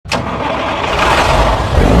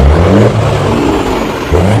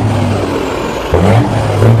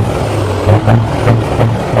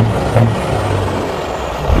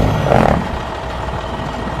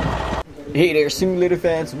simulator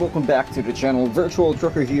fans, welcome back to the channel. Virtual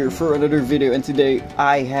Trucker here for another video, and today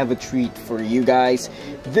I have a treat for you guys.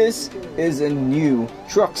 This is a new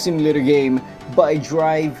truck simulator game by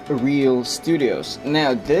Drive Real Studios.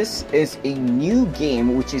 Now this is a new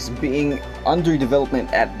game which is being under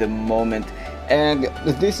development at the moment, and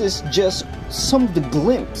this is just some of the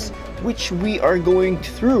glimpse which we are going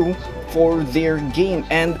through for their game.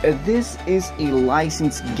 And this is a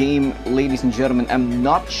licensed game, ladies and gentlemen. I'm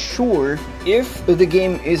not sure if the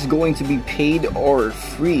game is going to be paid or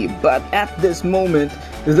free, but at this moment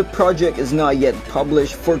the project is not yet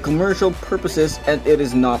published for commercial purposes, and it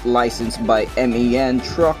is not licensed by MAN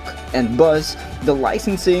Truck and Bus. The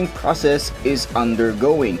licensing process is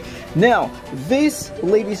undergoing. Now this,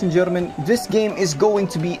 ladies and gentlemen, this game is going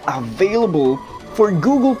to be available for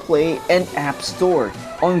Google Play and App Store.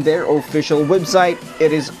 On their official website,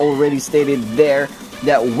 it is already stated there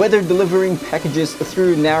that whether delivering packages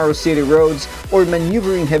through narrow city roads or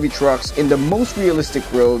maneuvering heavy trucks in the most realistic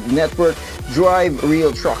road network, Drive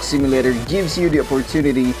Real Truck Simulator gives you the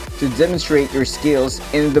opportunity to demonstrate your skills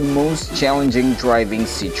in the most challenging driving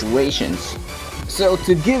situations. So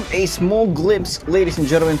to give a small glimpse, ladies and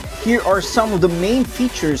gentlemen, here are some of the main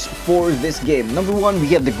features for this game. Number one, we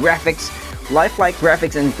have the graphics. Lifelike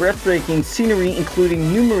graphics and breathtaking scenery,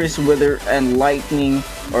 including numerous weather and lighting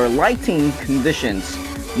conditions.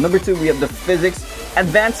 Number two, we have the physics.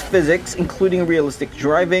 Advanced physics, including realistic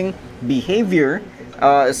driving behavior,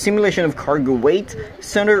 simulation of cargo weight,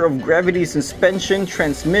 center of gravity suspension,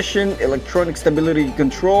 transmission, electronic stability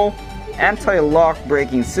control, anti-lock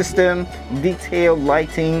braking system, detailed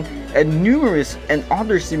lighting, and numerous and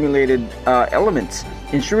other simulated elements,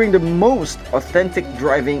 ensuring the most authentic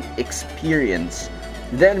driving experience.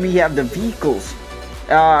 Then we have the vehicles.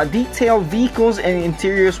 Detailed vehicles and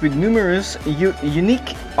interiors with numerous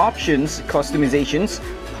unique options, customizations,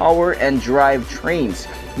 power and drive trains.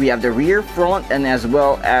 We have the rear, front, and as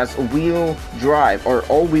well as wheel drive or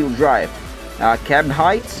all-wheel drive. Cab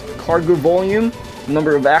heights, cargo volume,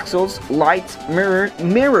 number of axles, lights,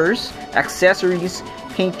 mirrors, accessories,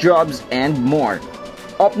 paint jobs, and more.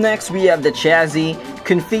 Up next, we have the chassis.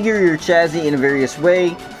 Configure your chassis in various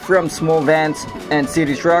ways, from small vans and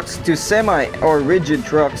city trucks to semi or rigid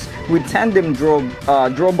trucks with tandem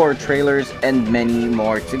drawbar trailers, and many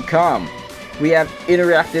more to come. We have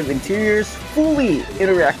interactive interiors, fully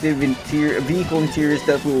interactive vehicle interiors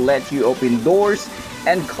that will let you open doors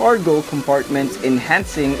and cargo compartments,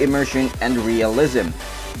 enhancing immersion and realism.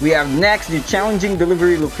 We have next the challenging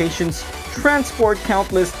delivery locations. Transport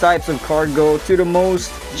countless types of cargo to the most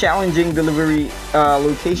challenging delivery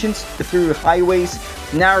locations through highways,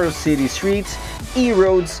 narrow city streets,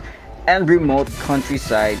 e-roads, and remote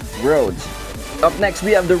countryside roads. Up next,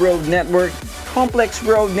 we have the road network. Complex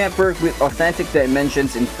road network with authentic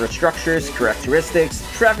dimensions, infrastructures, characteristics,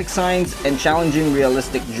 traffic signs, and challenging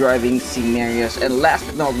realistic driving scenarios. And last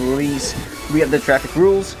but not least, we have the traffic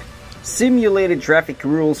rules. Simulated traffic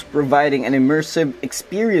rules providing an immersive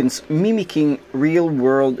experience mimicking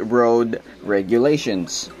real-world road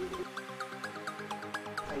regulations.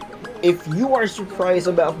 If you are surprised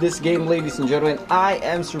about this game, ladies and gentlemen, I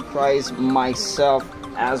am surprised myself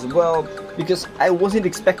as well, because I wasn't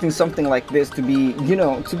expecting something like this to be,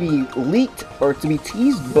 to be leaked or to be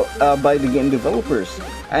teased by the game developers.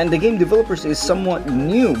 And the game developers is somewhat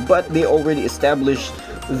new, but they already established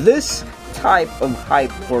this type of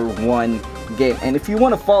hype for one game. And if you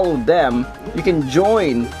want to follow them, you can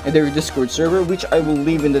join their Discord server, which I will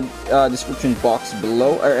leave in the description box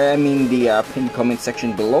below, or I mean the pinned comment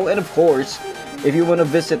section below. And of course, if you want to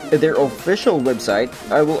visit their official website,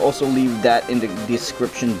 I will also leave that in the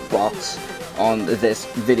description box on this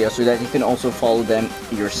video, so that you can also follow them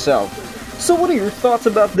yourself. So what are your thoughts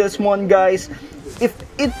about this one, guys? If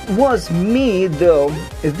it was me though,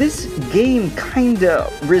 this game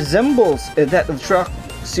kinda resembles that of Truck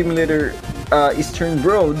Simulator Eastern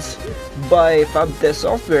Roads by Fabtest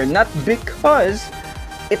Software. Not because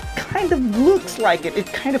it kind of looks like it, it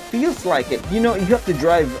kind of feels like it. You have to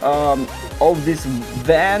drive all these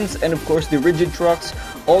vans, and of course the rigid trucks,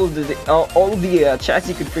 all of the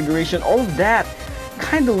chassis configuration, all of that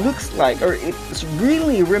kind of looks like, or it's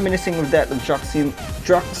really reminiscing of that of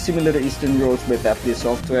Truck Simulator Eastern Roads by Fabtest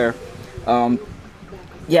Software.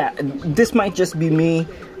 Yeah, this might just be me,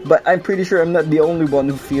 but I'm pretty sure I'm not the only one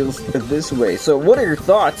who feels this way. So what are your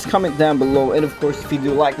thoughts? Comment down below. And of course, if you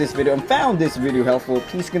do like this video and found this video helpful,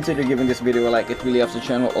 please consider giving this video a like. It really helps the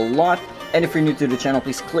channel a lot. And if you're new to the channel,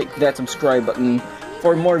 please click that subscribe button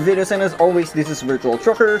for more videos. And as always, this is Virtual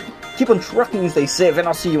Trucker. Keep on trucking, stay safe, and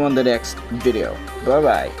I'll see you on the next video. Bye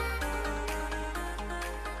bye.